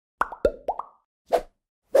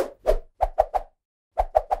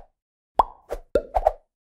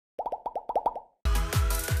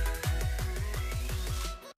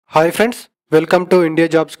Hi friends, welcome to India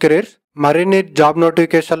jobs careers. మరిన్ని job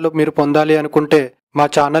నోటిఫికేషన్లు మీరు పొందాలి అనుకుంటే మా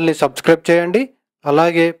ఛానల్ని సబ్స్క్రైబ్ చేయండి.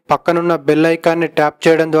 అలాగే పక్కనున్న బెల్ ఐకాన్ని ట్యాప్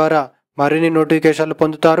చేయడం ద్వారా మరిన్ని నోటిఫికేషన్లు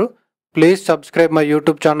పొందుతారు. Please subscribe my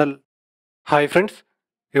YouTube channel. Hi friends,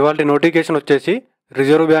 ఇవాళ నోటిఫికేషన్ వచ్చేసి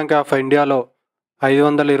రిజర్వ్ బ్యాంక్ ఆఫ్ ఇండియాలో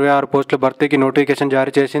 526 పోస్టుల భర్తీకి నోటిఫికేషన్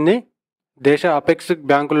జారీ చేసింది. దేశ అపెక్స్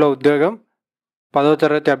బ్యాంకుల్లో ఉద్యోగం, 10వ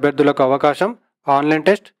తరగతి అభ్యర్థులకు అవకాశం, ఆన్లైన్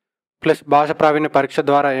టెస్ట్ ప్లస్ భాష ప్రావీణ్య పరీక్ష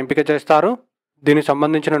ద్వారా ఎంపిక చేస్తారు. దీనికి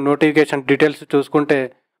సంబంధించిన నోటిఫికేషన్ డీటెయిల్స్ చూసుకుంటే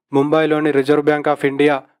ముంబైలోని reserve bank of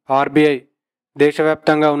India RBI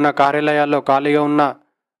దేశవ్యాప్తంగా ఉన్న కార్యాలయాల్లో ఖాళీగా ఉన్న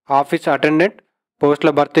ఆఫీస్ అటెండెంట్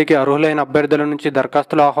పోస్టుల భర్తీకి అర్హులైన అభ్యర్థుల నుంచి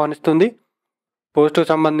దరఖాస్తులు ఆహ్వానిస్తుంది. పోస్టుకు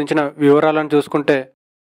సంబంధించిన వివరాలను చూసుకుంటే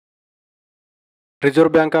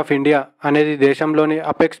రిజర్వ్ బ్యాంక్ ఆఫ్ ఇండియా అనేది దేశంలోని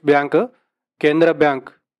అపెక్స్ బ్యాంక్, కేంద్ర బ్యాంక్.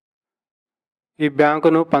 ఈ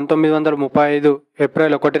బ్యాంకును 1935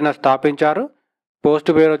 ఏప్రిల్ 1న స్థాపించారు.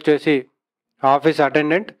 పోస్టు పేరు వచ్చేసి ఆఫీస్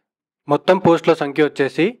అటెండెంట్. మొత్తం పోస్టుల సంఖ్య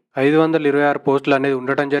వచ్చేసి 526 పోస్టులు అనేది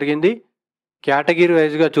ఉండటం జరిగింది. కేటగిరీ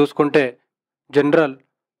వైజ్గా చూసుకుంటే జనరల్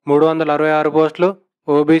 366 పోస్టులు,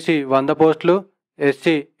 ఓబీసీ 100 పోస్టులు,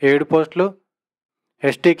 ఎస్సీ 7 పోస్టులు,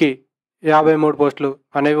 ఎస్టీకి 53 పోస్టులు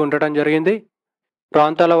అనేవి ఉండటం జరిగింది.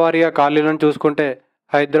 ప్రాంతాల వారీగా ఖాళీలను చూసుకుంటే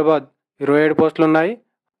హైదరాబాద్ 27 పోస్టులు ఉన్నాయి,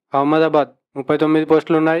 అహ్మదాబాద్ 39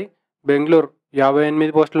 పోస్టులు ఉన్నాయి, బెంగళూరు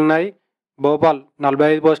 58 పోస్టులు ఉన్నాయి, భోపాల్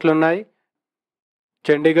 45 పోస్టులు ఉన్నాయి,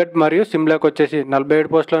 చండీగఢ్ మరియు సిమ్లాకి వచ్చేసి 47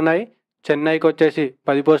 పోస్టులు ఉన్నాయి, చెన్నైకి వచ్చేసి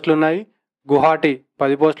 10 పోస్టులు ఉన్నాయి, గువాహటి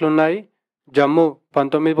 10 పోస్టులు ఉన్నాయి, జమ్మూ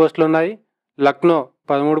 19 పోస్టులు ఉన్నాయి, లక్నో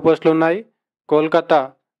 13 పోస్టులు ఉన్నాయి, కోల్కతా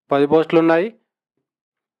 10 పోస్టులు ఉన్నాయి,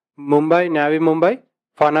 ముంబై నావీ ముంబై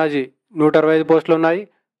పనాజీ 125 పోస్టులు ఉన్నాయి,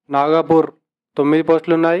 నాగపూర్ 9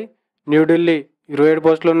 పోస్టులు ఉన్నాయి, న్యూఢిల్లీ 27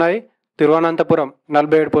 పోస్టులు ఉన్నాయి, తిరువనంతపురం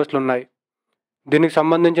 47 పోస్టులు ఉన్నాయి. దీనికి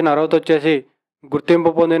సంబంధించిన అర్హత వచ్చేసి గుర్తింపు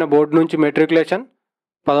పొందిన బోర్డు నుంచి మెట్రికులేషన్,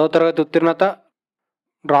 10వ తరగతి ఉత్తీర్ణత,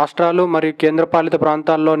 రాష్ట్రాలు మరియు కేంద్రపాలిత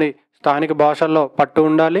ప్రాంతాల్లోని స్థానిక భాషల్లో పట్టు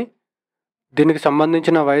ఉండాలి. దీనికి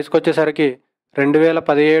సంబంధించిన వయసుకు వచ్చేసరికి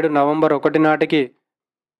 2017 నవంబర్ 1 నాటికి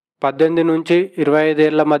 18 నుంచి 25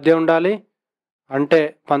 ఏళ్ల మధ్య ఉండాలి. అంటే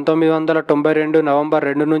 1992 నవంబర్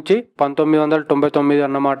 2 నుంచి 1999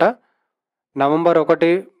 అన్నమాట. నవంబర్ 1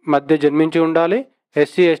 మధ్య జన్మించి ఉండాలి.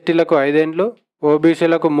 ఎస్సీ ఎస్టీలకు 5 ఏండ్లు,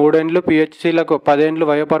 ఓబీసీలకు 3 ఏండ్లు, పిహెచ్సీలకు 10 ఏండ్లు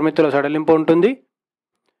వయోపరిమితుల సడలింపు ఉంటుంది.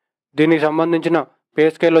 దీనికి సంబంధించిన పే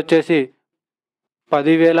స్కేల్ వచ్చేసి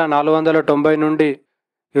 10,490 నుండి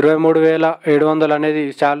 23,700 అనేది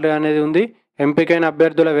శాలరీ అనేది ఉంది. ఎంపికైన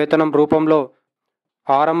అభ్యర్థుల వేతనం రూపంలో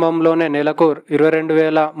ఆరంభంలోనే నెలకు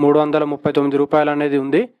 22,339 రూపాయలు అనేది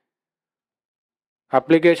ఉంది.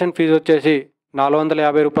 అప్లికేషన్ ఫీజు వచ్చేసి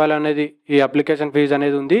 450 రూపాయలు అనేది ఈ అప్లికేషన్ ఫీజు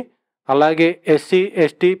అనేది ఉంది. అలాగే ఎస్సీ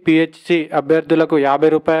ఎస్టీ పిహెచ్సి అభ్యర్థులకు 50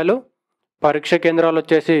 రూపాయలు. పరీక్ష కేంద్రాలు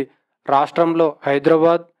వచ్చేసి రాష్ట్రంలో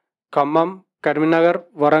హైదరాబాద్, ఖమ్మం, కరీంనగర్,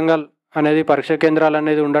 వరంగల్ అనేది పరీక్ష కేంద్రాలు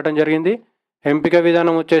అనేది ఉండటం జరిగింది. ఎంపిక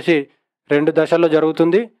విధానం వచ్చేసి 2 దశల్లో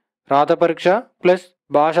జరుగుతుంది. రాత పరీక్ష ప్లస్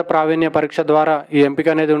భాష ప్రావీణ్య పరీక్ష ద్వారా ఈ ఎంపిక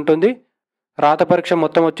అనేది ఉంటుంది. రాత పరీక్ష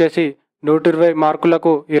మొత్తం వచ్చేసి 120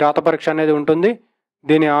 మార్కులకు ఈ రాత పరీక్ష అనేది ఉంటుంది.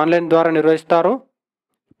 దీన్ని ఆన్లైన్ ద్వారా నిర్వహిస్తారు.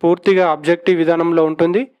 పూర్తిగా ఆబ్జెక్టివ్ విధానంలో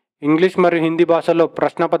ఉంటుంది. ఇంగ్లీష్ మరియు హిందీ భాషల్లో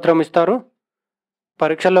ప్రశ్నపత్రం ఇస్తారు.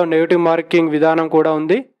 పరీక్షలో నెగిటివ్ మార్కింగ్ విధానం కూడా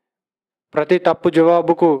ఉంది. ప్రతి తప్పు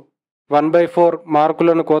జవాబుకు 1/4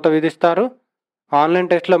 మార్కులను కోత విధిస్తారు. ఆన్లైన్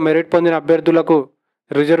టెస్ట్లో మెరిట్ పొందిన అభ్యర్థులకు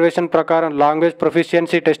రిజర్వేషన్ ప్రకారం లాంగ్వేజ్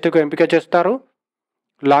ప్రొఫిషియన్సీ టెస్టుకు ఎంపిక చేస్తారు.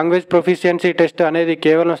 లాంగ్వేజ్ ప్రొఫిషియన్సీ టెస్ట్ అనేది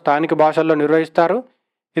కేవలం స్థానిక భాషల్లో నిర్వహిస్తారు.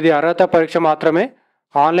 ఇది అర్హత పరీక్ష మాత్రమే.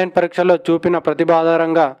 ఆన్లైన్ పరీక్షలో చూపిన ప్రతిభ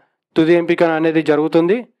ఆధారంగా తుది ఎంపిక అనేది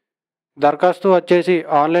జరుగుతుంది. దరఖాస్తు వచ్చేసి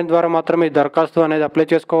ఆన్లైన్ ద్వారా మాత్రమే దరఖాస్తు అనేది అప్లై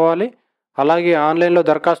చేసుకోవాలి. అలాగే ఆన్లైన్లో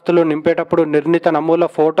దరఖాస్తులు నింపేటప్పుడు నిర్ణీత నమూనా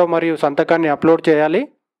ఫోటో మరియు సంతకాన్ని అప్లోడ్ చేయాలి.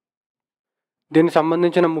 దీనికి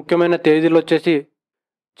సంబంధించిన ముఖ్యమైన తేదీలు వచ్చేసి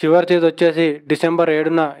చివరి తేదీ వచ్చేసి డిసెంబర్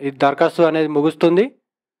 7న ఈ దరఖాస్తు అనేది ముగుస్తుంది.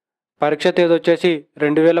 పరీక్ష తేదీ వచ్చేసి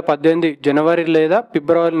 2018 జనవరి లేదా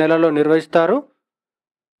ఫిబ్రవరి నెలలో నిర్వహిస్తారు.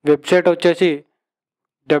 వెబ్సైట్ వచ్చేసి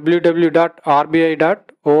www.rbi.org.in.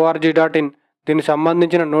 దీనికి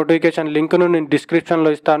సంబంధించిన నోటిఫికేషన్ లింక్ను నేను డిస్క్రిప్షన్లో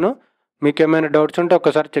ఇస్తాను. మీకు ఏమైనా డౌట్స్ ఉంటే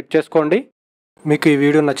ఒకసారి చెక్ చేసుకోండి. మీకు ఈ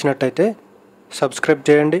వీడియో నచ్చినట్టయితే సబ్స్క్రైబ్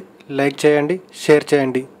చేయండి, లైక్ చేయండి, షేర్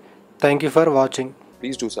చేయండి. Thank you for watching.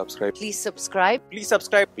 Please do subscribe. Please subscribe. Please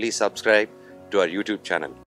subscribe. Please subscribe to our YouTube channel.